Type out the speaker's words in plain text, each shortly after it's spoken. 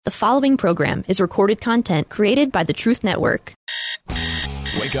The following program is recorded content created by the Truth Network.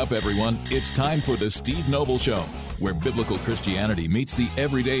 Wake up, everyone. It's time for the Steve Noble Show, where biblical Christianity meets the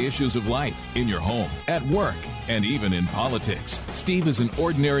everyday issues of life in your home, at work, and even in politics. Steve is an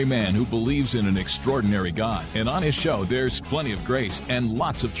ordinary man who believes in an extraordinary God, and on his show, there's plenty of grace and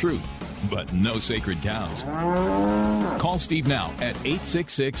lots of truth, but no sacred cows. Call Steve now at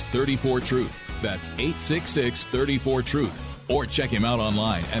 866-34-TRUTH. That's 866-34-TRUTH. Or check him out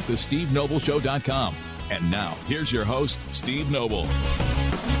online at thestevenobleshow.com. And now, here's your host, Steve Noble.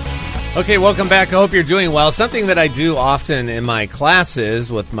 Okay, welcome back. I hope you're doing well. Something that I do often in my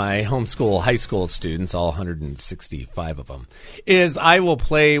classes with my homeschool high school students, all 165 of them, is I will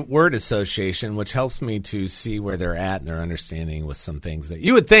play word association, which helps me to see where they're at and their understanding with some things that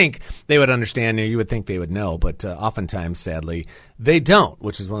you would think they would understand or you would think they would know, but oftentimes, sadly, they don't,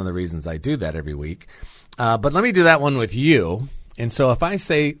 which is one of the reasons I do that every week. But let me do that one with you. And so if I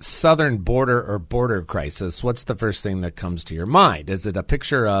say southern border or border crisis, what's the first thing that comes to your mind? Is it a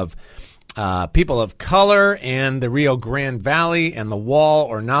picture of people of color and the Rio Grande Valley and the wall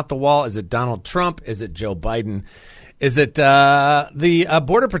or not the wall? Is it Donald Trump? Is it Joe Biden? Is it the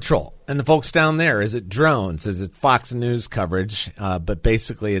Border Patrol and the folks down there? Is it drones? Is it Fox News coverage? But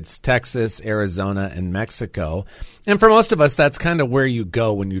basically it's Texas, Arizona, and Mexico. And for most of us, that's kind of where you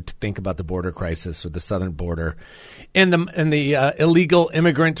go when you think about the border crisis or the southern border. And the illegal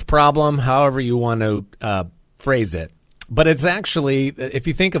immigrant problem, however you want to phrase it. But it's actually, if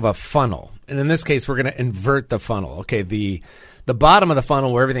you think of a funnel, and in this case, we're going to invert the funnel. Okay, the bottom of the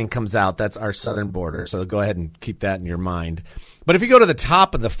funnel where everything comes out, that's our southern border. So go ahead and keep that in your mind. But if you go to the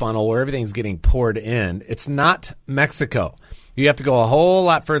top of the funnel where everything's getting poured in, it's not Mexico. You have to go a whole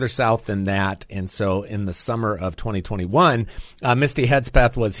lot further south than that. And so in the summer of 2021, Misty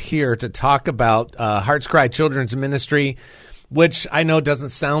Hedspeth was here to talk about Heart's Cry Children's Ministry, which I know doesn't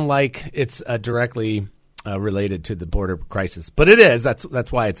sound like it's directly related to the border crisis, but it is.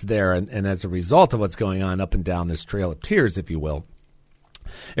 That's why it's there. And as a result of what's going on up and down this trail of tears, if you will,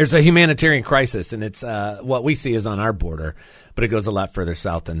 there's a humanitarian crisis, and it's what we see is on our border, but it goes a lot further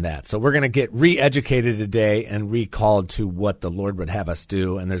south than that. So we're going to get re-educated today and recalled to what the Lord would have us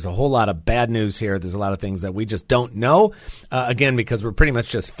do. And there's a whole lot of bad news here. There's a lot of things that we just don't know, again, because we're pretty much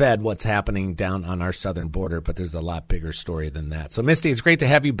just fed what's happening down on our southern border, but there's a lot bigger story than that. So, Misty, it's great to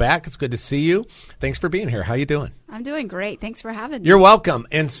have you back. It's good to see you. Thanks for being here. How you doing? I'm doing great. Thanks for having me. You're welcome.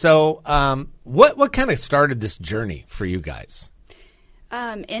 And so what kind of started this journey for you guys?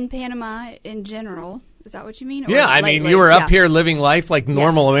 In Panama in general. Is that what you mean? Yeah, I mean, you were up here living life like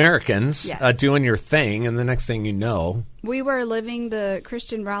normal Americans, doing your thing, and the next thing you know... We were living the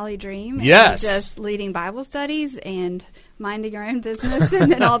Christian Raleigh dream. Yes. And just leading Bible studies and minding our own business,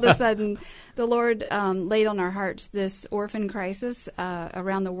 and then all of a sudden the Lord laid on our hearts this orphan crisis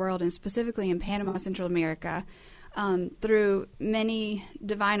around the world, and specifically in Panama, Central America. Through many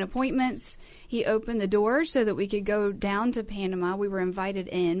divine appointments, he opened the door so that we could go down to Panama. We were invited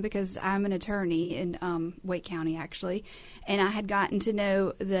in because I'm an attorney in Wake County, actually, and I had gotten to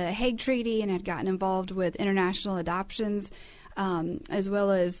know the Hague Treaty and had gotten involved with international adoptions, as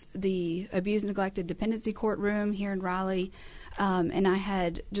well as the Abused, Neglected Dependency Courtroom here in Raleigh, and I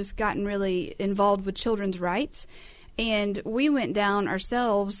had just gotten really involved with children's rights. And we went down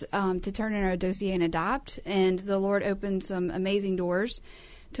ourselves to turn in our dossier and adopt, and the Lord opened some amazing doors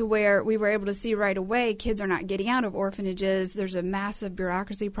to where we were able to see right away kids are not getting out of orphanages. There's a massive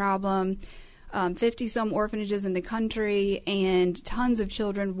bureaucracy problem, 50-some orphanages in the country, and tons of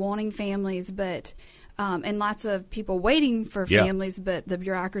children wanting families, but and lots of people waiting for families, but the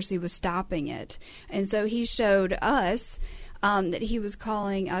bureaucracy was stopping it. And so he showed us that he was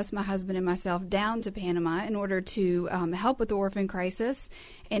calling us, my husband and myself, down to Panama in order to help with the orphan crisis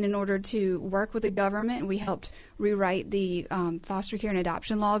and in order to work with the government. We helped rewrite the foster care and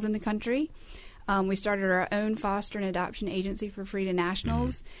adoption laws in the country. We started our own foster and adoption agency for Freedom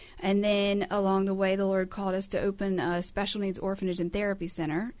Nationals. And then along the way, the Lord called us to open a special needs orphanage and therapy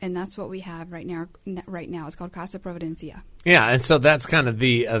center. And that's what we have right now. It's called Casa Providencia. Yeah, and so that's kind of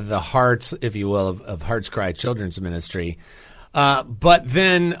the heart, if you will, of Heart's Cry Children's Ministry. But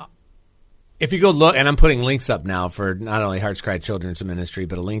then if you go look, and I'm putting links up now for not only Heart's Cry Children's Ministry,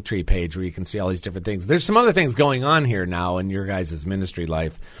 but a Linktree page where you can see all these different things. There's some other things going on here now in your guys' ministry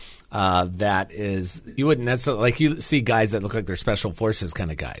life that is, you wouldn't necessarily, like you see guys that look like they're special forces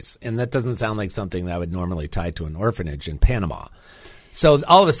kind of guys. And that doesn't sound like something that would normally tie to an orphanage in Panama. So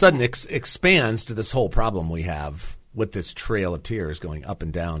all of a sudden it expands to this whole problem we have with this trail of tears going up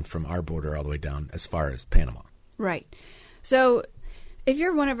and down from our border all the way down as far as Panama. Right. So If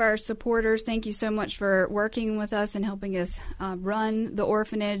you're one of our supporters, thank you so much for working with us and helping us run the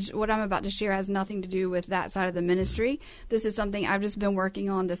orphanage. What I'm about to share has nothing to do with that side of the ministry. This is something I've just been working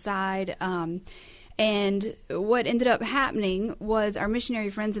on the side. And what ended up happening was our missionary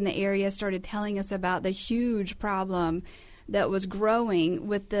friends in the area started telling us about the huge problem that was growing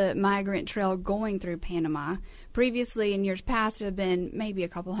with the migrant trail going through Panama. Previously, in years past, it had been maybe a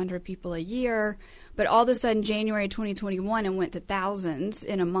couple hundred people a year, but all of a sudden, January 2021, it went to thousands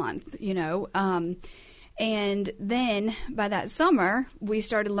in a month, And then by that summer, we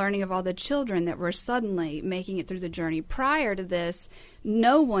started learning of all the children that were suddenly making it through the journey. Prior to this,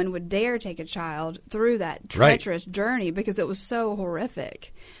 no one would dare take a child through that treacherous journey because it was so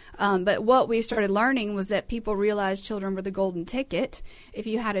horrific. But what we started learning was that people realized children were the golden ticket. If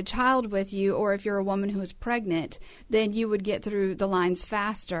you had a child with you, or if you're a woman who was pregnant, then you would get through the lines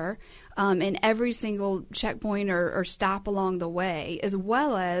faster in every single checkpoint or stop along the way, as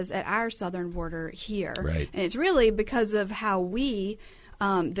well as at our southern border here. Right. And it's really because of how we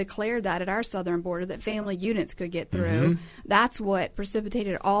declared that at our southern border that family units could get through. That's what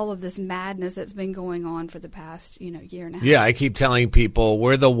precipitated all of this madness that's been going on for the past year and a half. Yeah, I keep telling people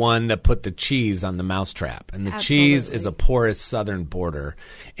we're the one that put the cheese on the mousetrap, and the cheese is a porous southern border,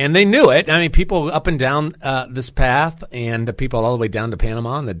 and they knew it. I mean, people up and down this path, and the people all the way down to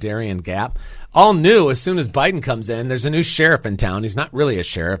Panama and the Darien Gap all knew as soon as Biden comes in, there's a new sheriff in town. He's not really a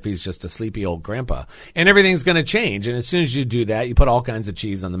sheriff. He's just a sleepy old grandpa. And everything's going to change. And as soon as you do that, you put all kinds of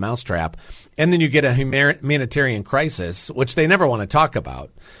cheese on the mousetrap. And then you get a humanitarian crisis, which they never want to talk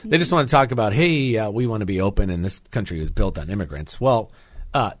about. They just want to talk about, hey, we want to be open and this country was built on immigrants. Well,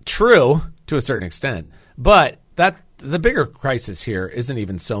 true to a certain extent. But the bigger crisis here isn't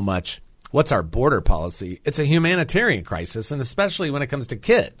even so much what's our border policy. It's a humanitarian crisis, and especially when it comes to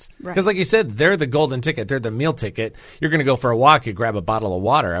kids. Because like you said, they're the golden ticket. They're the meal ticket. You're going to go for a walk. You grab a bottle of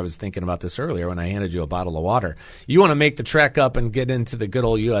water. I was thinking about this earlier when I handed you a bottle of water. You want to make the trek up and get into the good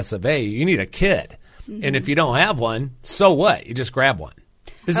old US of A. You need a kid. And if you don't have one, so what? You just grab one.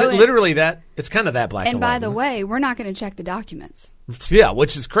 Is it literally that? It's kind of that black and white. And by the way, we're not going to check the documents. Yeah,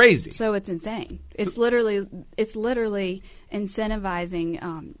 which is crazy. So it's insane. It's literally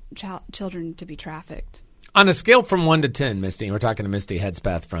incentivizing children to be trafficked. On a scale from 1 to 10, Misty, and we're talking to Misty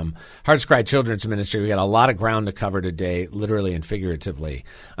Hedspeth from Heart's Cry Children's Ministry. We got a lot of ground to cover today, literally and figuratively.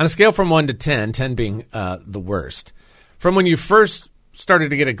 On a scale from 1 to 10, 10 being the worst, from when you first started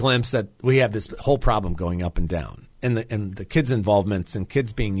to get a glimpse that we have this whole problem going up and down, and the kids' involvements and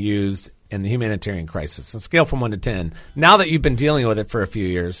kids being used in the humanitarian crisis, on a scale from 1 to 10, now that you've been dealing with it for a few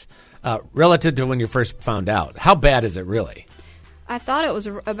years, relative to when you first found out, how bad is it really? I thought it was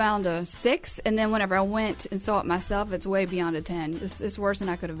around a 6, and then whenever I went and saw it myself, it's way beyond a 10. It's worse than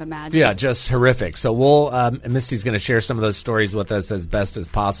I could have imagined. Yeah, just horrific. So Misty's going to share some of those stories with us as best as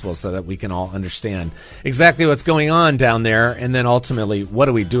possible so that we can all understand exactly what's going on down there, and then ultimately, what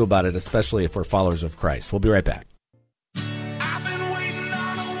do we do about it, especially if we're followers of Christ. We'll be right back. I've been waiting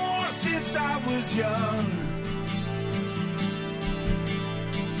on a war since I was young.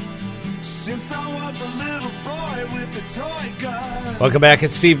 Since I was a little boy with a toy gun. Welcome back.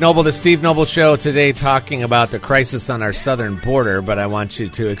 It's Steve Noble, the Steve Noble Show. Today talking about the crisis on our southern border, but I want you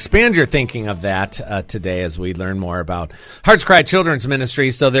to expand your thinking of that today as we learn more about Heart's Cry Children's Ministry.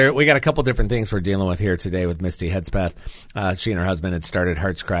 So we got a couple different things we're dealing with here today with Misty Hedspeth. She and her husband had started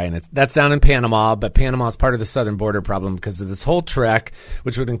Heart's Cry, and that's down in Panama, but Panama is part of the southern border problem because of this whole trek,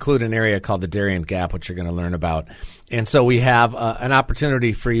 which would include an area called the Darien Gap, which you're going to learn about. And so we have an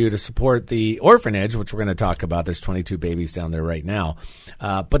opportunity for you to support the orphanage, which we're going to talk about. There's 22 babies down there right now.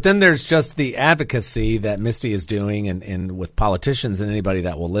 But then there's just the advocacy that Misty is doing and with politicians and anybody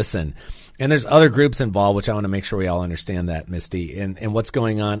that will listen. And there's other groups involved, which I want to make sure we all understand that, Misty, and what's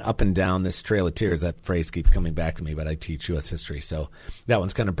going on up and down this Trail of Tears. That phrase keeps coming back to me, but I teach U.S. history, so that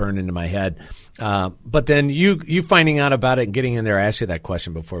one's kind of burned into my head. But then you finding out about it and getting in there, I asked you that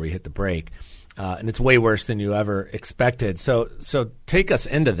question before we hit the break. And it's way worse than you ever expected. So take us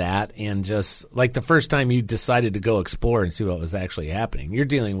into that, and just like the first time you decided to go explore and see what was actually happening. You're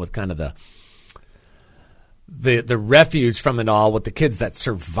dealing with kind of the refuge from it all with the kids that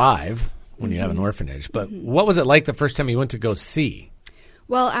survive when you have an orphanage. But what was it like the first time you went to go see?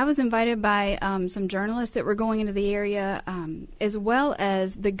 Well, I was invited by some journalists that were going into the area, as well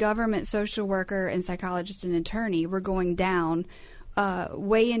as the government social worker and psychologist and attorney were going down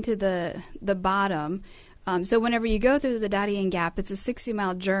way into the bottom So whenever you go through the Darien Gap, it's a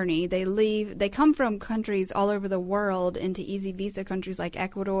 60-mile journey. They come from countries all over the world into easy visa countries like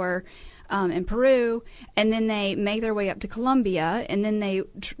Ecuador and Peru, and then they make their way up to Colombia, and then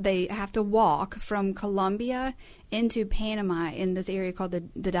they have to walk from Colombia into Panama in this area called the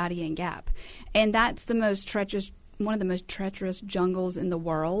Darien Gap. And that's one of the most treacherous jungles in the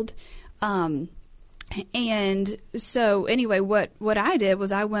world. And so anyway, what I did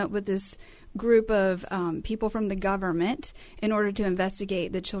was I went with this group of people from the government in order to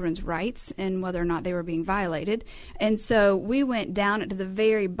investigate the children's rights and whether or not they were being violated. And so we went down to the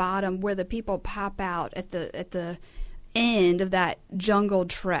very bottom where the people pop out at the end of that jungle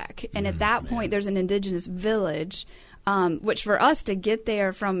trek. And at that point, there's an indigenous village, which for us to get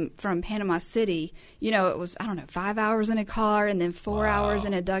there from Panama City, it was, 5 hours in a car and then 4 hours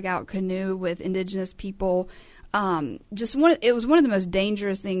in a dugout canoe with indigenous people. It was one of the most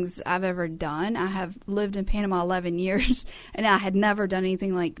dangerous things I've ever done. I have lived in Panama 11 years, and I had never done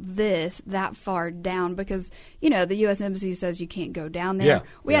anything like this that far down because, the U.S. Embassy says you can't go down there. Yeah.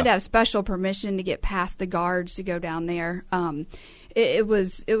 We had to have special permission to get past the guards to go down there. It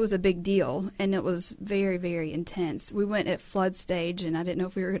was a big deal, and it was very, very intense. We went at flood stage, and I didn't know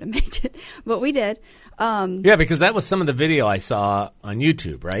if we were going to make it, but we did. Yeah, because that was some of the video I saw on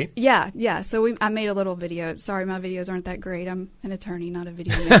YouTube, right? Yeah. So I made a little video. Sorry, my videos aren't that great. I'm an attorney, not a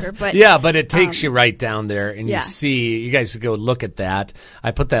video maker. But yeah, but it takes you right down there, and yeah. you guys go look at that.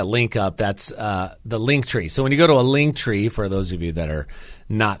 I put that link up. That's the Linktree. So when you go to a Linktree, for those of you that are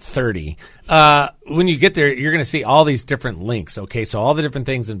not 30, when you get there, you're going to see all these different links. Okay, so all the different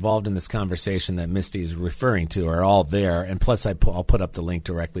things involved in this conversation that Misty is referring to are all there, and plus I'll put up the link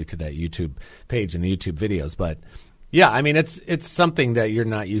directly to that YouTube page and the YouTube videos. But yeah, I mean it's something that you're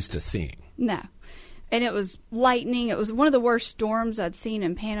not used to seeing. No. And it was lightning. It was one of the worst storms I'd seen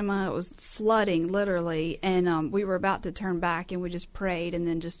in Panama. It was flooding, literally. And we were about to turn back, and we just prayed and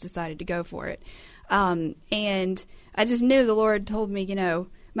then just decided to go for it. And I just knew the Lord told me,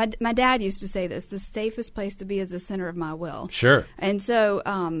 my dad used to say this, the safest place to be is the center of my will. Sure. And so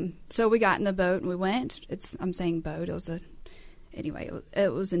so we got in the boat and we went. I'm saying boat.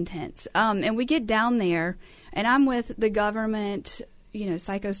 It was intense. And we get down there, and I'm with the government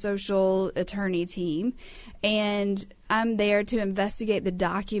psychosocial attorney team, and I'm there to investigate the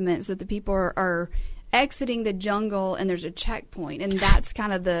documents that the people are exiting the jungle, and there's a checkpoint, and that's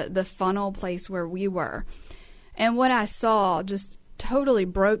kind of the funnel place where we were. And what I saw just totally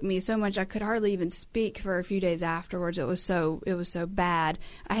broke me so much I could hardly even speak for a few days afterwards. It was so bad.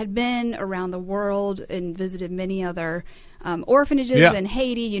 I had been around the world and visited many other orphanages in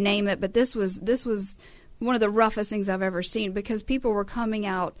Haiti, you name it, but this was one of the roughest things I've ever seen because people were coming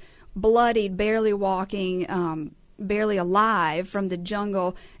out bloodied, barely walking, barely alive from the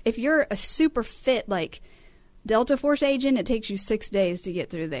jungle. If you're a super fit, like Delta Force agent, it takes you 6 days to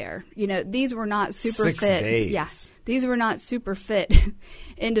get through there. These were not super 6 fit. days. Yeah, these were not super fit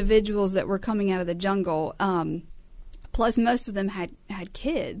individuals that were coming out of the jungle. Plus, most of them had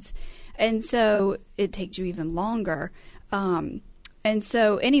kids, and so it takes you even longer. And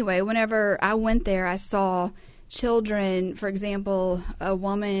so anyway, whenever I went there, I saw children. For example, a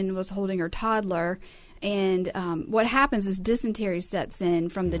woman was holding her toddler, and what happens is dysentery sets in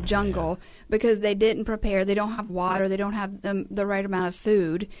from the jungle because they didn't prepare. They don't have water. They don't have the right amount of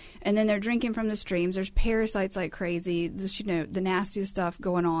food. And then they're drinking from the streams. There's parasites like crazy, the nastiest stuff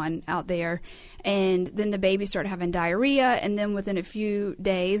going on out there. And then the babies start having diarrhea. And then within a few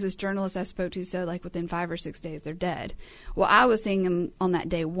days, this journalist I spoke to said, like, within 5 or 6 days, they're dead. Well, I was seeing them on that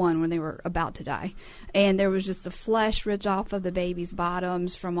day one when they were about to die. And there was just the flesh ripped off of the babies'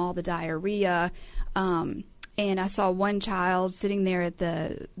 bottoms from all the diarrhea. And I saw one child sitting there at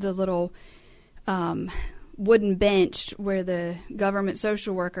the little wooden bench where the government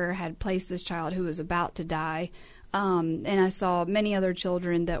social worker had placed this child who was about to die. And I saw many other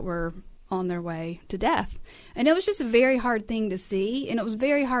children that were on their way to death. And it was just a very hard thing to see. And it was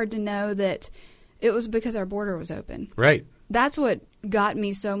very hard to know that it was because our border was open. Right. That's what got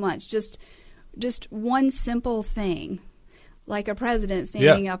me so much. Just one simple thing, like a president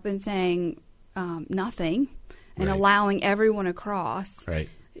standing up and saying nothing and allowing everyone across,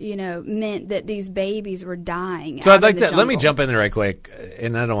 meant that these babies were dying. So I'd like to, let me jump in there right quick.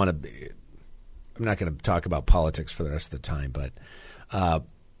 And I don't want to, I'm not going to talk about politics for the rest of the time, but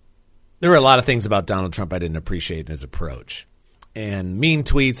there were a lot of things about Donald Trump I didn't appreciate in his approach. And mean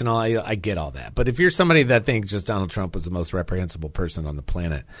tweets and all, I get all that. But if you're somebody that thinks just Donald Trump was the most reprehensible person on the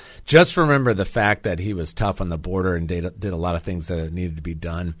planet, just remember the fact that he was tough on the border and did a lot of things that needed to be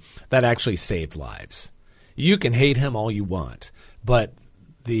done that actually saved lives. You can hate him all you want, but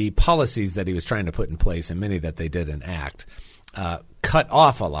the policies that he was trying to put in place, and many that they did enact, cut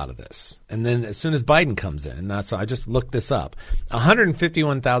off a lot of this. And then as soon as Biden comes in, so I just looked this up,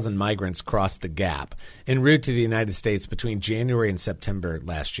 151,000 migrants crossed the gap en route to the United States between January and September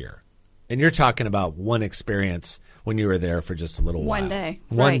last year. And you're talking about one experience when you were there for just a little while. One day.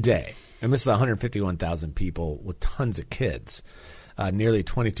 One right. day. And this is 151,000 people with tons of kids, nearly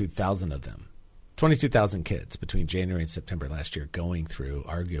 22,000 of them. 22,000 kids between January and September last year going through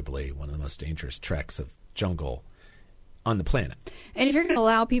arguably one of the most dangerous treks of jungle on the planet. And if you're going to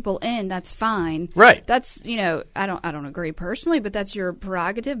allow people in, that's fine. Right. That's, I don't agree personally, but that's your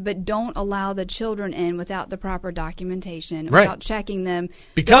prerogative. But don't allow the children in without the proper documentation, Right. without checking them.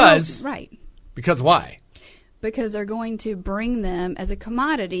 Because Right. Because why? Because they're going to bring them as a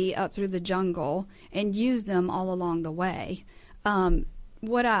commodity up through the jungle and use them all along the way.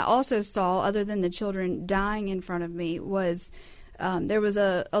 What I also saw, other than the children dying in front of me, was there was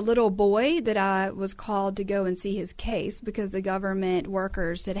a little boy that I was called to go and see his case because the government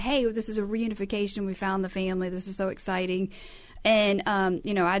workers said, hey, this is a reunification. We found the family. This is so exciting. And,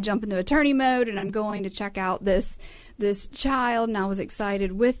 I jump into attorney mode and I'm going to check out this child, and I was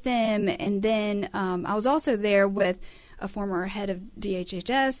excited with them. And then I was also there with a former head of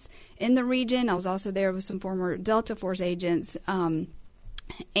DHHS in the region. I was also there with some former Delta Force agents.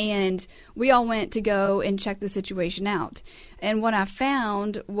 And we all went to go and check the situation out. And what I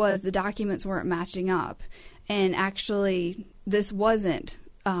found was the documents weren't matching up. And actually, this wasn't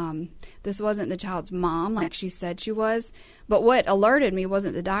the child's mom like she said she was. But what alerted me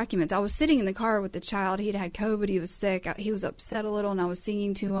wasn't the documents. I was sitting in the car with the child. He'd had COVID. He was sick. He was upset a little, and I was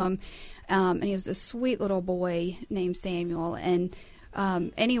singing to him. And he was a sweet little boy named Samuel. And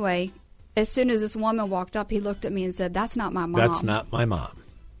anyway, as soon as this woman walked up, he looked at me and said, "That's not my mom." That's not my mom.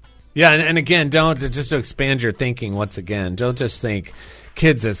 Yeah, and again, just to expand your thinking once again, don't just think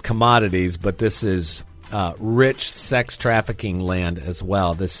kids as commodities, but this is rich sex trafficking land as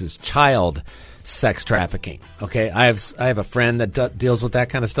well. This is child sex trafficking. Okay, I have a friend that deals with that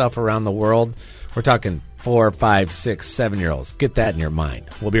kind of stuff around the world. We're talking 4, 5, 6, 7-year-olds. Get that in your mind.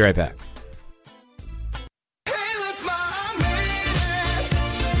 We'll be right back.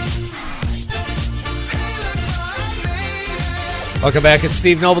 Welcome back. It's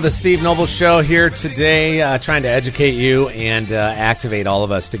Steve Noble, the Steve Noble Show here today, trying to educate you and activate all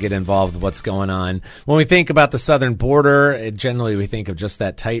of us to get involved with what's going on. When we think about the southern border, generally we think of just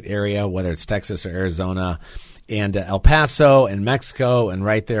that tight area, whether it's Texas or Arizona, and El Paso and Mexico, and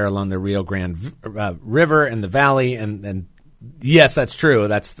right there along the Rio Grande River and the valley. And yes, that's true.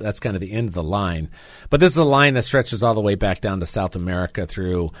 That's kind of the end of the line. But this is a line that stretches all the way back down to South America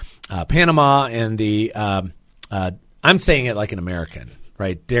through Panama and the I'm saying it like an American,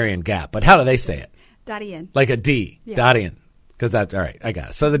 right? Darien Gap. But how do they say it? Darien. Like a D. Yeah. Darien. Because that's, all right, I got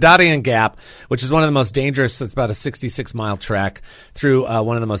it. So the Darien Gap, which is one of the most dangerous, it's about a 66-mile trek through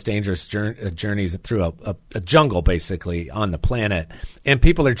one of the most dangerous journeys through a jungle, basically, on the planet. And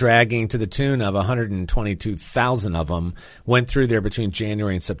people are dragging to the tune of 122,000 of them went through there between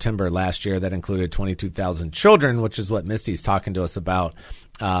January and September last year. That included 22,000 children, which is what Misty's talking to us about.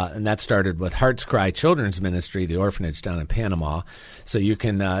 And that started with Heart's Cry Children's Ministry, the orphanage down in Panama. So you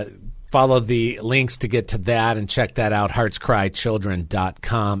can follow the links to get to that and check that out.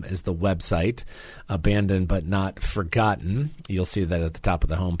 HeartsCryChildren.com is the website. Abandoned but not forgotten. You'll see that at the top of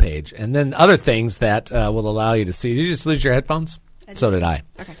the homepage. And then other things that will allow you to see. Did you just lose your headphones? So did I.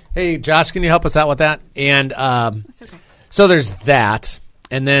 Okay. Hey, Josh, can you help us out with that? And That's okay. so there's that.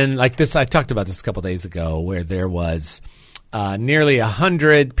 And then like this, I talked about this a couple days ago where there was nearly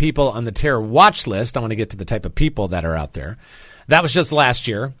 100 people on the terror watch list. I want to get to the type of people that are out there. That was just last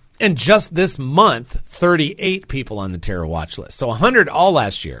year. And just this month, 38 people on the terror watch list. So 100 all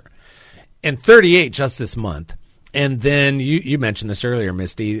last year and 38 just this month. And then you mentioned this earlier,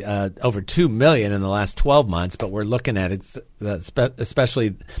 Misty, over 2 million in the last 12 months. But we're looking at it,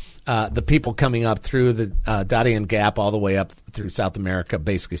 especially the people coming up through the Darien Gap all the way up through South America,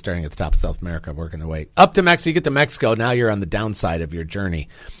 basically starting at the top of South America, working their way up to Mexico. You get to Mexico, now you're on the downside of your journey.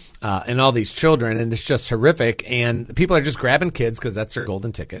 And all these children, and it's just horrific. And people are just grabbing kids because that's their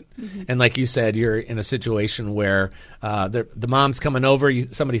golden ticket. Mm-hmm. And like you said, you're in a situation where the mom's coming over.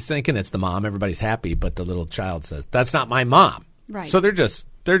 Somebody's thinking it's the mom. Everybody's happy, but the little child says, "That's not my mom." Right. So they're just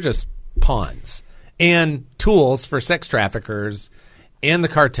pawns and tools for sex traffickers and the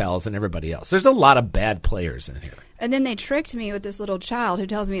cartels and everybody else. There's a lot of bad players in here. And then they tricked me with this little child who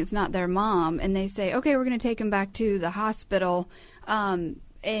tells me it's not their mom, and they say, "Okay, we're going to take him back to the hospital."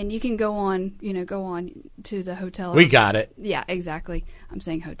 And you can go on to the hotel. We got it. Yeah, exactly. I'm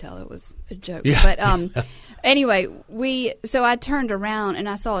saying hotel. It was a joke. Yeah. But anyway, so I turned around and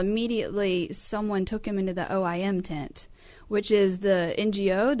I saw immediately someone took him into the OIM tent, which is the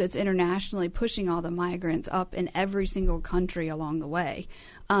NGO that's internationally pushing all the migrants up in every single country along the way.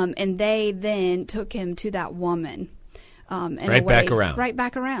 And they then took him to that woman. Right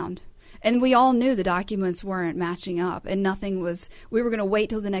back around. And we all knew the documents weren't matching up, and we were going to wait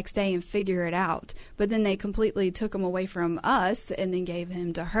till the next day and figure it out. But then they completely took him away from us and then gave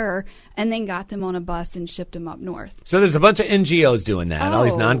him to her and then got them on a bus and shipped him up north. So there's a bunch of NGOs doing that, all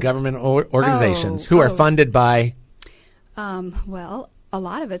these non-government organizations who are funded by... Well, a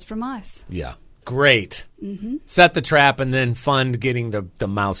lot of it's from us. Yeah. Great. Mm-hmm. Set the trap and then fund getting the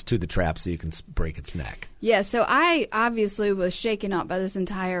mouse to the trap so you can break its neck. Yeah, so I obviously was shaken up by this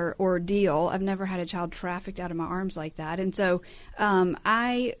entire ordeal. I've never had a child trafficked out of my arms like that. And so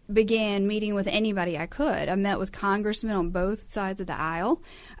I began meeting with anybody I could. I met with congressmen on both sides of the aisle.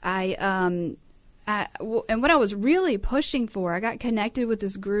 And what I was really pushing for, I got connected with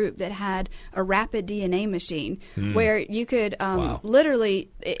this group that had a rapid DNA machine where you could literally,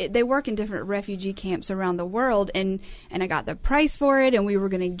 they work in different refugee camps around the world, and I got the price for it, and we were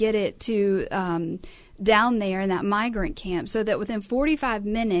going to get it to down there in that migrant camp so that within 45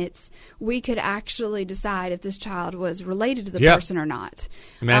 minutes we could actually decide if this child was related to the person or not.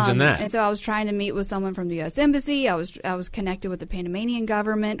 Imagine that. And so I was trying to meet with someone from the U.S. Embassy. I was connected with the Panamanian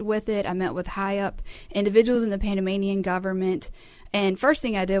government with it. I met with high-up individuals in the Panamanian government. And first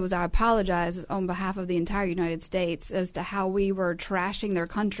thing I did was I apologized on behalf of the entire United States as to how we were trashing their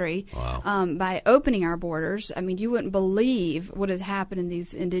country by opening our borders. I mean, you wouldn't believe what has happened in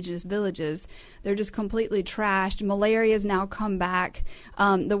these indigenous villages. They're just completely trashed. Malaria has now come back.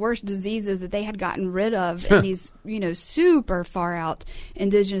 The worst diseases that they had gotten rid of in these, super far out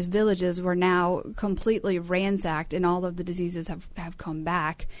indigenous villages were now completely ransacked, and all of the diseases have come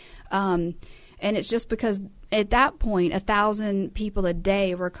back. And it's just because at that point, 1,000 people a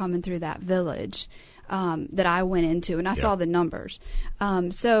day were coming through that village that I went into, and I saw the numbers.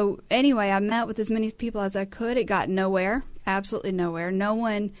 So anyway, I met with as many people as I could. It got nowhere, absolutely nowhere. No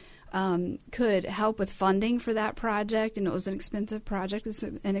one could help with funding for that project, and it was an expensive project. It's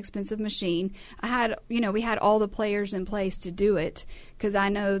an expensive machine. We had all the players in place to do it because I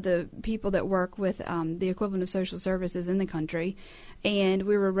know the people that work with the equivalent of social services in the country, and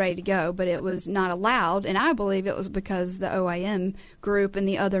we were ready to go, but it was not allowed, and I believe it was because the OIM group and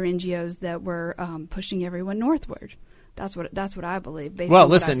the other NGOs that were pushing everyone northward. That's what I believe. Well,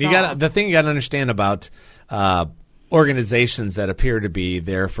 listen, the thing you got to understand about organizations that appear to be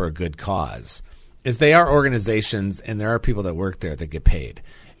there for a good cause is they are organizations, and there are people that work there that get paid.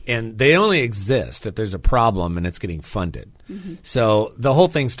 And they only exist if there's a problem and it's getting funded. Mm-hmm. So the whole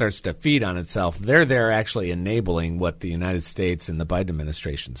thing starts to feed on itself. They're there actually enabling what the United States and the Biden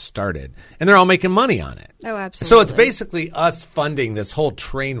administration started. And they're all making money on it. Oh, absolutely. So it's basically us funding this whole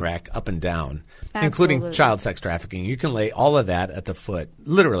train wreck up and down, including child sex trafficking. You can lay all of that at the foot,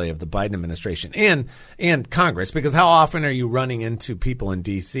 literally, of the Biden administration and Congress. Because how often are you running into people in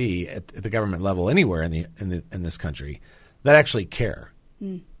D.C. at the government level anywhere in this country that actually care?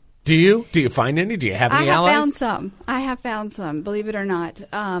 Mm. Do you? Do you find any? Do you have any allies? I have found some, believe it or not.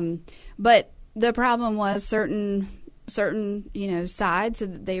 But the problem was certain sides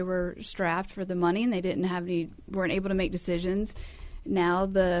said that they were strapped for the money and they weren't able to make decisions. Now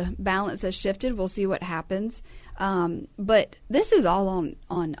the balance has shifted. We'll see what happens. But this is all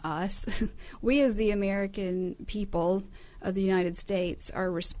on us. We as the American people of the United States are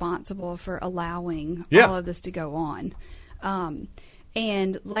responsible for allowing all of this to go on.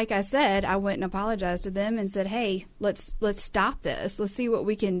 And like I said, I went and apologized to them and said, hey, let's stop this. Let's see what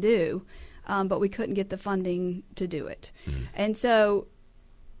we can do. But we couldn't get the funding to do it. Mm. And so,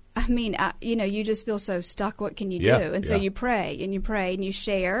 I mean, you just feel so stuck. What can you do? And so you pray and you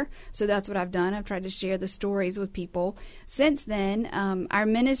share. So that's what I've done. I've tried to share the stories with people. Since then, our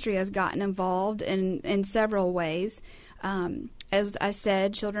ministry has gotten involved in several ways. As I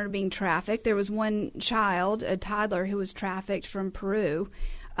said, children are being trafficked. There was one child, a toddler, who was trafficked from Peru.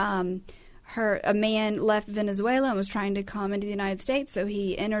 A man left Venezuela and was trying to come into the United States, so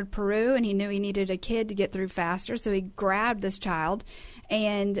he entered Peru, and he knew he needed a kid to get through faster, so he grabbed this child.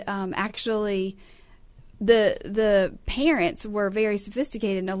 And actually, the parents were very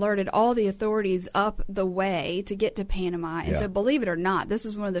sophisticated and alerted all the authorities up the way to get to Panama. And so, believe it or not, this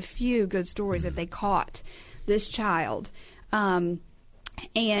is one of the few good stories that they caught this child.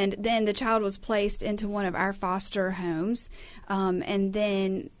 And then the child was placed into one of our foster homes. And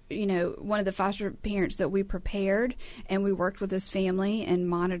then, one of the foster parents that we prepared, and we worked with this family and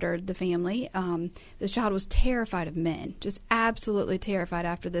monitored the family. This child was terrified of men, just absolutely terrified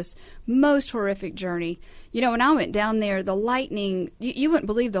after this most horrific journey. When I went down there, the lightning, you wouldn't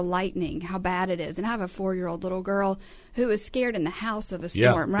believe the lightning, how bad it is. And I have a 4-year-old little girl who was scared in the house of a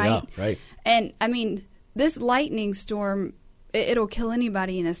storm, right? Yeah, right. And, this lightning storm, it'll kill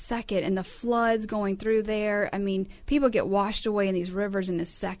anybody in a second. And the floods going through there, people get washed away in these rivers in a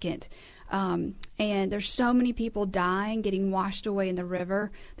second. And there's so many people dying, getting washed away in the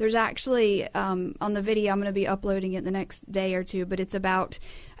river. There's actually, on the video, I'm going to be uploading it the next day or two, but it's about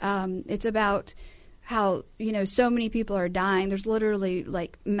how, so many people are dying. There's literally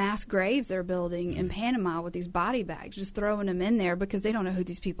like mass graves they're building in Panama with these body bags, just throwing them in there because they don't know who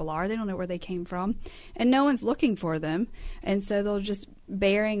these people are. They don't know where they came from, and no one's looking for them. And so they'll just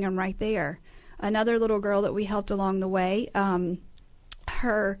burying them right there. Another little girl that we helped along the way,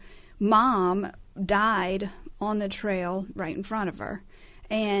 her mom died on the trail right in front of her.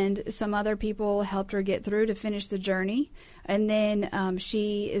 And some other people helped her get through to finish the journey. And then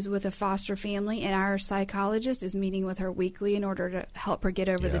she is with a foster family, and our psychologist is meeting with her weekly in order to help her get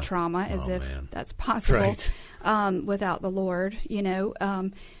over the trauma, as if that's possible without the Lord,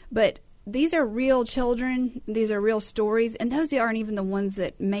 But these are real children. These are real stories. And those aren't even the ones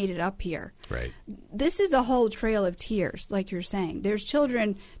that made it up here. Right. This is a whole trail of tears, like you're saying. There's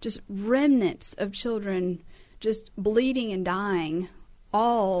children, just remnants of children just bleeding and dying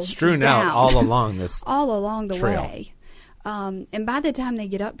all strewn down. out all along this all along the trail. way. And by the time they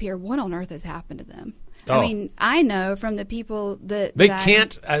get up here, what on earth has happened to them? Oh. I know from the people that they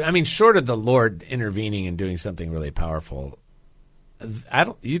can't. Short of the Lord intervening and doing something really powerful,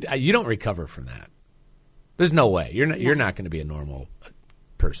 you don't recover from that. There's no way. You're not going to be a normal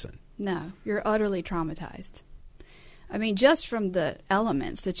person. No, you're utterly traumatized. Just from the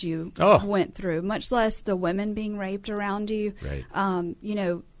elements that you went through, much less the women being raped around you. Right.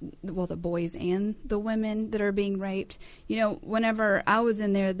 The boys and the women that are being raped. Whenever I was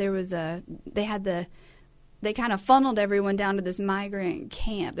in there, they kind of funneled everyone down to this migrant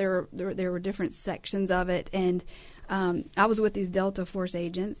camp. There were different sections of it, and I was with these Delta Force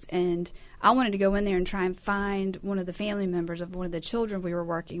agents, and I wanted to go in there and try and find one of the family members of one of the children we were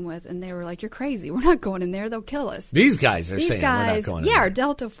working with, and they were like, "You're crazy. We're not going in there. They'll kill us." These guys are saying we're not going in there. Our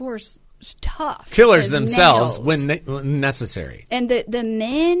Delta Force is tough. Killers themselves when necessary. And the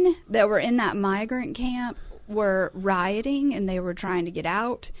men that were in that migrant camp were rioting, and they were trying to get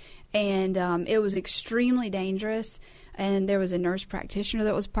out, and it was extremely dangerous. And there was a nurse practitioner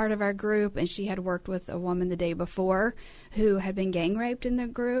that was part of our group, and she had worked with a woman the day before who had been gang raped in the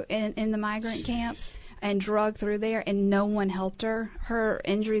group in the migrant camp and drugged through there, and no one helped her. Her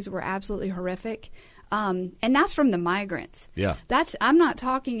injuries were absolutely horrific. And that's from the migrants. Yeah. I'm not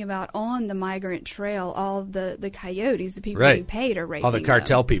talking about on the migrant trail, all the coyotes, the people right. being paid are raping all the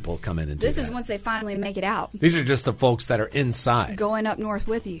cartel them. people come in and do This that. is once they finally make it out. These are just the folks that are inside. Going up north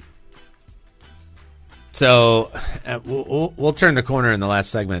with you. So we'll turn the corner in the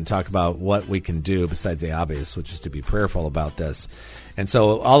last segment and talk about what we can do besides the obvious, which is to be prayerful about this. And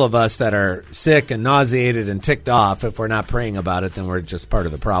so all of us that are sick and nauseated and ticked off, if we're not praying about it, then we're just part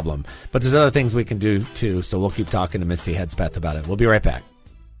of the problem. But there's other things we can do, too, so we'll keep talking to Misty Hedspeth about it. We'll be right back.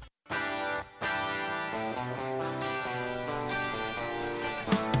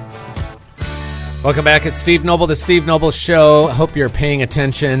 Welcome back. It's Steve Noble, the Steve Noble Show. Hope you're paying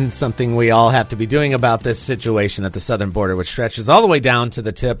attention. Something we all have to be doing about this situation at the southern border, which stretches all the way down to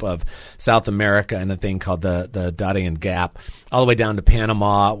the tip of South America and a thing called the Darien Gap, all the way down to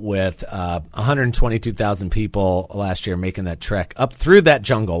Panama, with 122,000 people last year making that trek up through that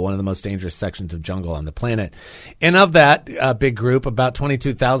jungle, one of the most dangerous sections of jungle on the planet. And of that big group, about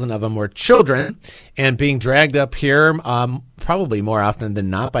 22,000 of them were children and being dragged up here probably more often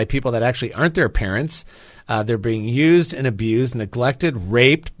than not by people that actually aren't their parents. They're being used and abused, neglected,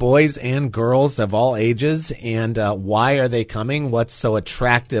 raped, boys and girls of all ages. And why are they coming? What's so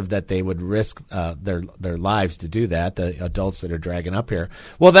attractive that they would risk their lives to do that, the adults that are dragging up here?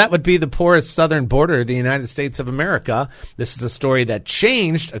 Well, that would be the poorest southern border of the United States of America. This is a story that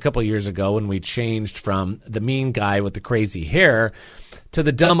changed a couple years ago when we changed from the mean guy with the crazy hair to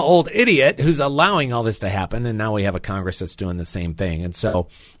the dumb old idiot who's allowing all this to happen, and now we have a Congress that's doing the same thing. And so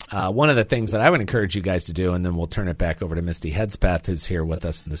one of the things that I would encourage you guys to do, and then we'll turn it back over to Misty Hedspeth, who's here with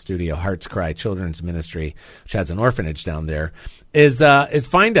us in the studio, Heart's Cry Children's Ministry, which has an orphanage down there, is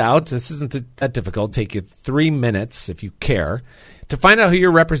find out, this isn't that difficult, take you 3 minutes if you care, to find out who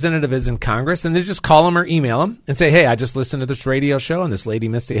your representative is in Congress, and then just call them or email them and say, hey, I just listened to this radio show and this Lady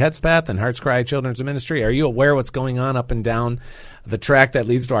Misty Hedspath and Hearts Cry Children's Ministry. Are you aware of what's going on up and down the track that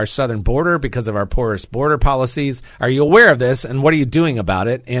leads to our southern border because of our porous border policies? Are you aware of this, and what are you doing about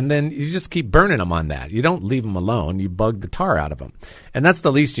it? And then you just keep burning them on that. You don't leave them alone. You bug the tar out of them. And that's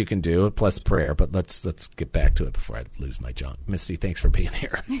the least you can do, plus prayer. But let's get back to it before I lose my junk. Misty, thanks for being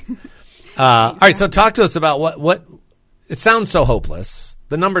here. All right, so talk to us about what it sounds so hopeless.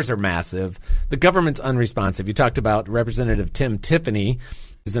 The numbers are massive. The government's unresponsive. You talked about Representative Tim Tiffany,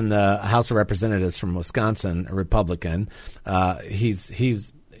 who's in the House of Representatives from Wisconsin, a Republican. And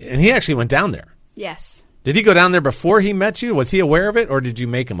he actually went down there. Yes. Did he go down there before he met you? Was he aware of it, or did you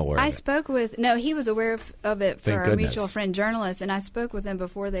make him aware of it? No, he was aware of it for Thank our goodness. mutual friend journalist, and I spoke with him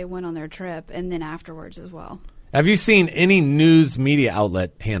before they went on their trip and then afterwards as well. Have you seen any news media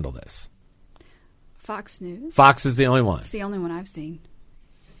outlet handle this? Fox News? Fox is the only one. It's the only one I've seen.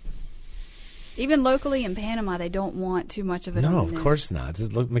 Even locally in Panama, they don't want too much of it. No, on the of news. course not.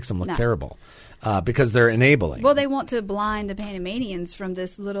 It makes them look No. terrible because they're enabling. Well, they want to blind the Panamanians from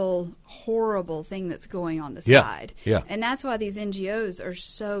this little horrible thing that's going on the Yeah, side. yeah. And that's why these NGOs are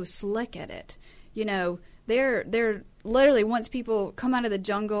so slick at it. You know, they're literally, once people come out of the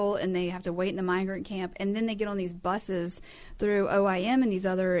jungle and they have to wait in the migrant camp, and then they get on these buses through OIM and these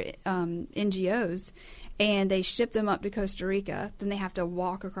other NGOs, and they ship them up to Costa Rica. Then they have to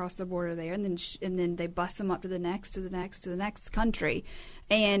walk across the border there, and then they bus them up to the next country,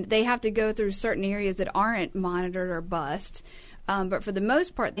 and they have to go through certain areas that aren't monitored or bussed. But for the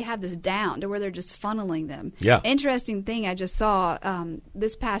most part, they have this down to where they're just funneling them. Yeah. Interesting thing I just saw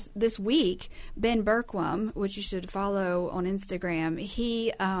this week, Ben Berkwam, which you should follow on Instagram.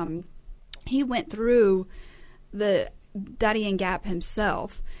 He went through the Darien Gap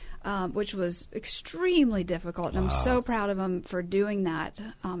himself, which was extremely difficult. And I'm so proud of him for doing that.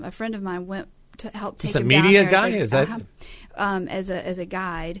 A friend of mine went to help take him down there. Is a media guy? Is that as a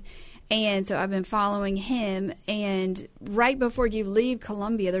guide? And so I've been following him, and right before you leave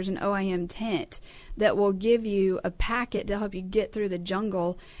Colombia, there's an OIM tent that will give you a packet to help you get through the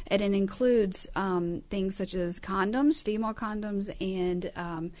jungle, and it includes things such as condoms, female condoms,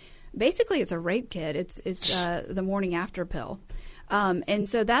 and basically it's a rape kit. It's the morning after pill. And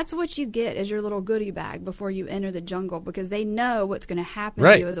so that's what you get as your little goodie bag before you enter the jungle, because they know what's going to happen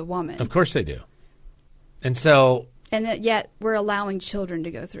to you as a woman. Of course they do. And so... And that yet we're allowing children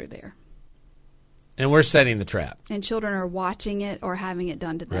to go through there. And we're setting the trap. And children are watching it or having it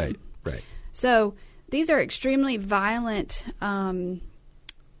done to them. Right. So these are extremely violent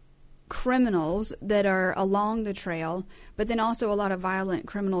criminals that are along the trail, but then also a lot of violent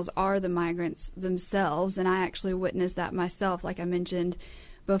criminals are the migrants themselves. And I actually witnessed that myself, like I mentioned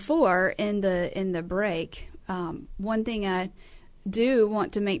before in the break. One thing I do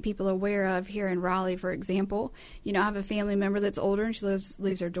want to make people aware of here in Raleigh, for example, I have a family member that's older and she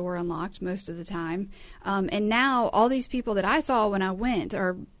leaves her door unlocked most of the time. And now all these people that I saw when I went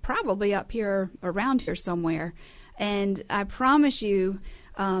are probably up here, around here somewhere. And I promise you,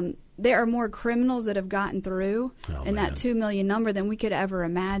 there are more criminals that have gotten through in that 2 million number than we could ever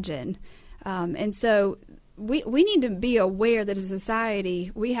imagine. And so we need to be aware that as a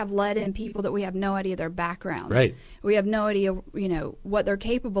society, we have let in people that we have no idea their background. Right. We have no idea, what they're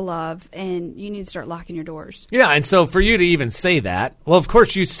capable of, and you need to start locking your doors. Yeah, and so for you to even say that, well, of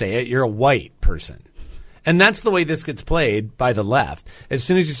course you say it. You're a white person. And that's the way this gets played by the left. As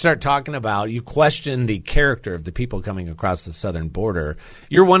soon as you start talking about, you question the character of the people coming across the southern border,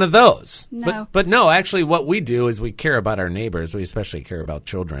 you're one of those. No. But no, actually what we do is we care about our neighbors. We especially care about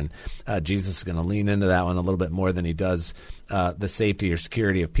children. Jesus is going to lean into that one a little bit more than he does the safety or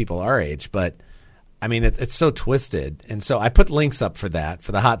security of people our age. But I mean, it's so twisted. And so I put links up for that,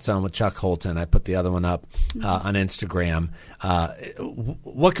 for the Hot Zone with Chuck Holton. I put the other one up on Instagram.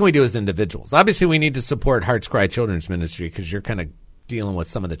 What can we do as individuals? Obviously, we need to support Hearts Cry Children's Ministry because you're kind of dealing with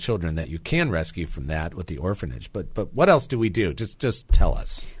some of the children that you can rescue from that with the orphanage. But what else do we do? Just tell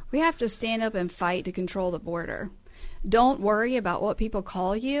us. We have to stand up and fight to control the border. Don't worry about what people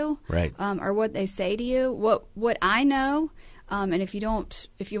call you, Right. Or what they say to you. What I know. And if you want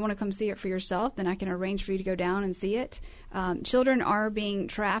to come see it for yourself, then I can arrange for you to go down and see it. Children are being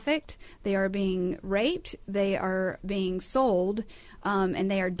trafficked. They are being raped. They are being sold, and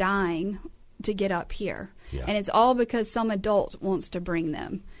they are dying to get up here. Yeah. And it's all because some adult wants to bring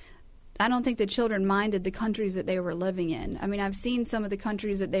them. I don't think the children minded the countries that they were living in. I mean, I've seen some of the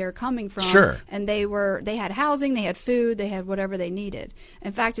countries that they are coming from. Sure. And they had housing, they had food, they had whatever they needed.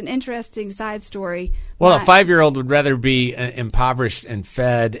 In fact, an interesting side story. Well, a 5-year-old would rather be impoverished and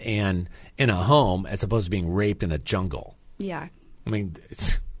fed and in a home as opposed to being raped in a jungle. Yeah. I mean,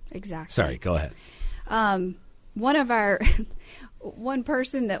 Exactly. sorry, go ahead. One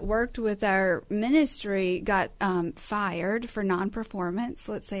person that worked with our ministry got fired for non-performance,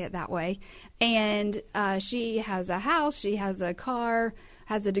 let's say it that way. And she has a house, she has a car,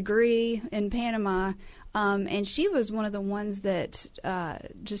 has a degree in Panama. And she was one of the ones that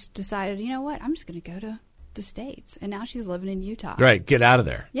just decided, you know what, I'm just going to go to the States. And now she's living in Utah. Right, get out of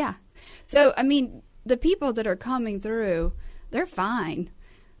there. Yeah. So, I mean, the people that are coming through, they're fine.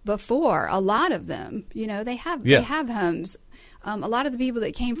 Before, a lot of them, you know, they have homes. A lot of the people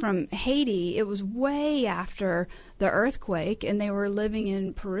that came from Haiti, it was way after the earthquake, and they were living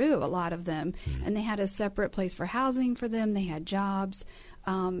in Peru, a lot of them. And they had a separate place for housing for them. They had jobs.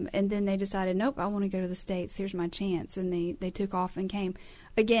 And then they decided, nope, I want to go to the States. Here's my chance. And they took off and came.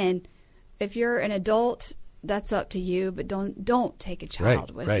 Again, if you're an adult, that's up to you, but don't take a child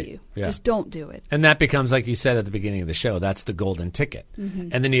with you. Yeah. Just don't do it. And that becomes, like you said at the beginning of the show, that's the golden ticket.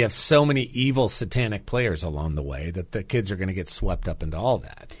 And then you have so many evil satanic players along the way that the kids are going to get swept up into all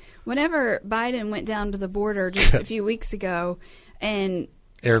that. Whenever Biden went down to the border just a few weeks ago and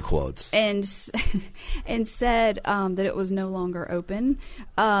air quotes and said that it was no longer open,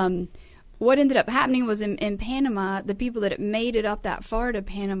 what ended up happening was in Panama, the people that made it up that far to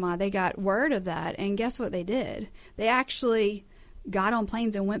Panama, they got word of that, and guess what they did? They actually got on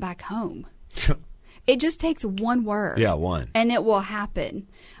planes and went back home. It just takes one word. Yeah, one. And it will happen.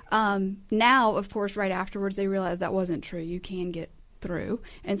 Now, of course, right afterwards, they realized that wasn't true. You can get through.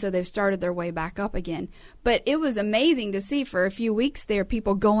 And so they've started their way back up again. But it was amazing to see for a few weeks there,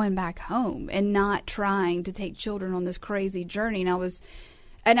 people going back home and not trying to take children on this crazy journey.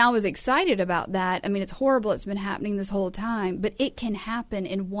 And I was excited about that. I mean, it's horrible. It's been happening this whole time, but it can happen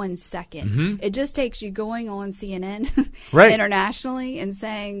in 1 second. It just takes you going on CNN internationally and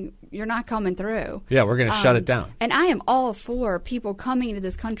saying, you're not coming through. Yeah, we're going to shut it down. And I am all for people coming into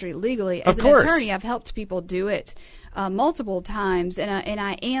this country legally. As an attorney, I've helped people do it multiple times, and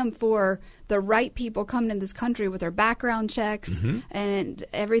I am for the right people coming in this country with their background checks and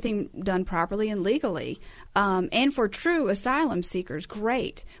everything done properly and legally, and for true asylum seekers,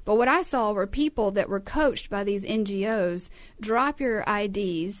 great. But what I saw were people that were coached by these NGOs, drop your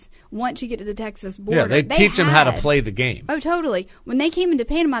IDs once you get to the Texas border. Yeah, they teach them how to play the game. Oh, totally. When they came into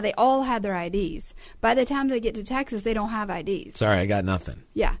Panama, they all had their IDs. By the time they get to Texas, they don't have IDs. Sorry, I got nothing.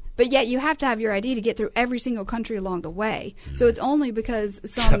 Yeah. But yet you have to have your ID to get through every single country along the way. So it's only because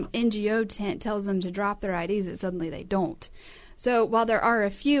some NGO tent tells them to drop their IDs that suddenly they don't. So while there are a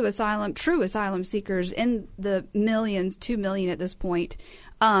few true asylum seekers in the millions, 2 million at this point,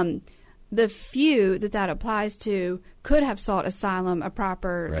 the few that applies to could have sought asylum a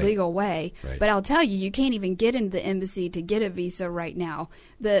proper legal way. But I'll tell you, you can't even get into the embassy to get a visa right now.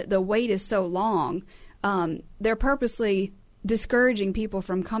 The wait is so long. They're purposely discouraging people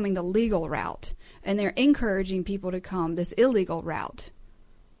from coming the legal route, and they're encouraging people to come this illegal route.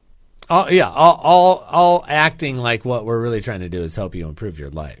 Oh yeah, all acting like what we're really trying to do is help you improve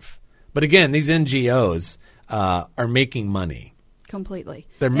your life. But again, these NGOs are making money. Completely,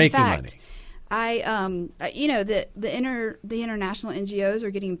 they're making money. The international NGOs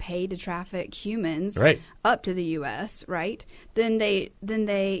are getting paid to traffic humans up to the U.S. Right? Then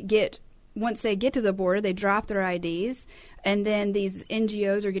they get. Once they get to the border, they drop their IDs, and then these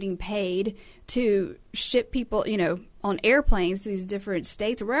NGOs are getting paid to ship people, on airplanes to these different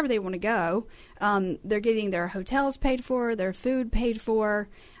states or wherever they want to go. They're getting their hotels paid for, their food paid for.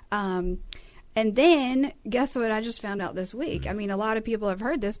 And then, guess what I just found out this week? I mean, a lot of people have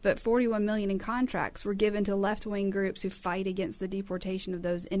heard this, but $41 million in contracts were given to left-wing groups who fight against the deportation of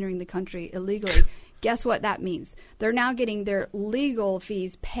those entering the country illegally. Guess what that means? They're now getting their legal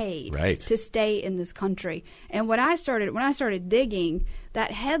fees paid to stay in this country. And when I started digging,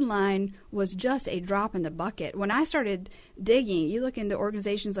 that headline was just a drop in the bucket. When I started digging, you look into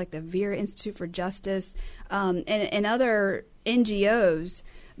organizations like the Vera Institute for Justice and other NGOs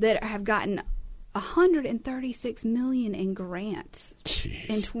that have gotten $136 million in grants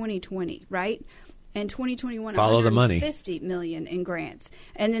in 2020, right? In 2021, follow the money. $150 million in grants.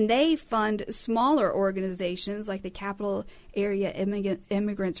 And then they fund smaller organizations like the Capital Area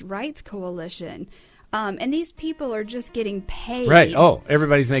Immigrants' Rights Coalition. And these people are just getting paid. Right. Oh,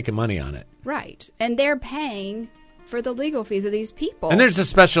 everybody's making money on it. Right. And they're paying for the legal fees of these people. And there's a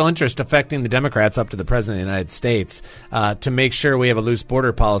special interest affecting the Democrats up to the President of the United States to make sure we have a loose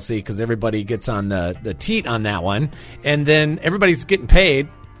border policy because everybody gets on the teat on that one. And then everybody's getting paid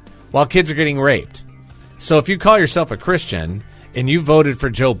while kids are getting raped. So if you call yourself a Christian and you voted for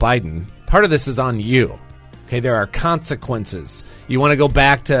Joe Biden, part of this is on you. Okay, there are consequences. You want to go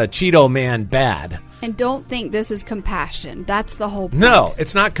back to Cheeto Man bad. And don't think this is compassion. That's the whole point. No,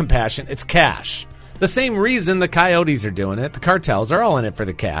 it's not compassion. It's cash. The same reason the coyotes are doing it. The cartels are all in it for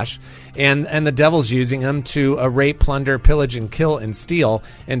the cash. And the devil's using them to rape, plunder, pillage, and kill and steal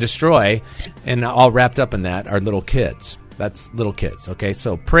and destroy. And all wrapped up in that are little kids. That's little kids, okay?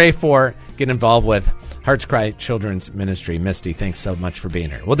 So pray for, get involved with Hearts Cry Children's Ministry. Misty, thanks so much for being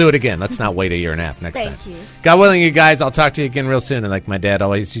here. We'll do it again. Let's not wait a year and a half next time. Thank you. God willing, you guys, I'll talk to you again real soon. And like my dad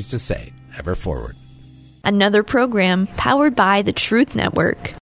always used to say, ever forward. Another program powered by the Truth Network.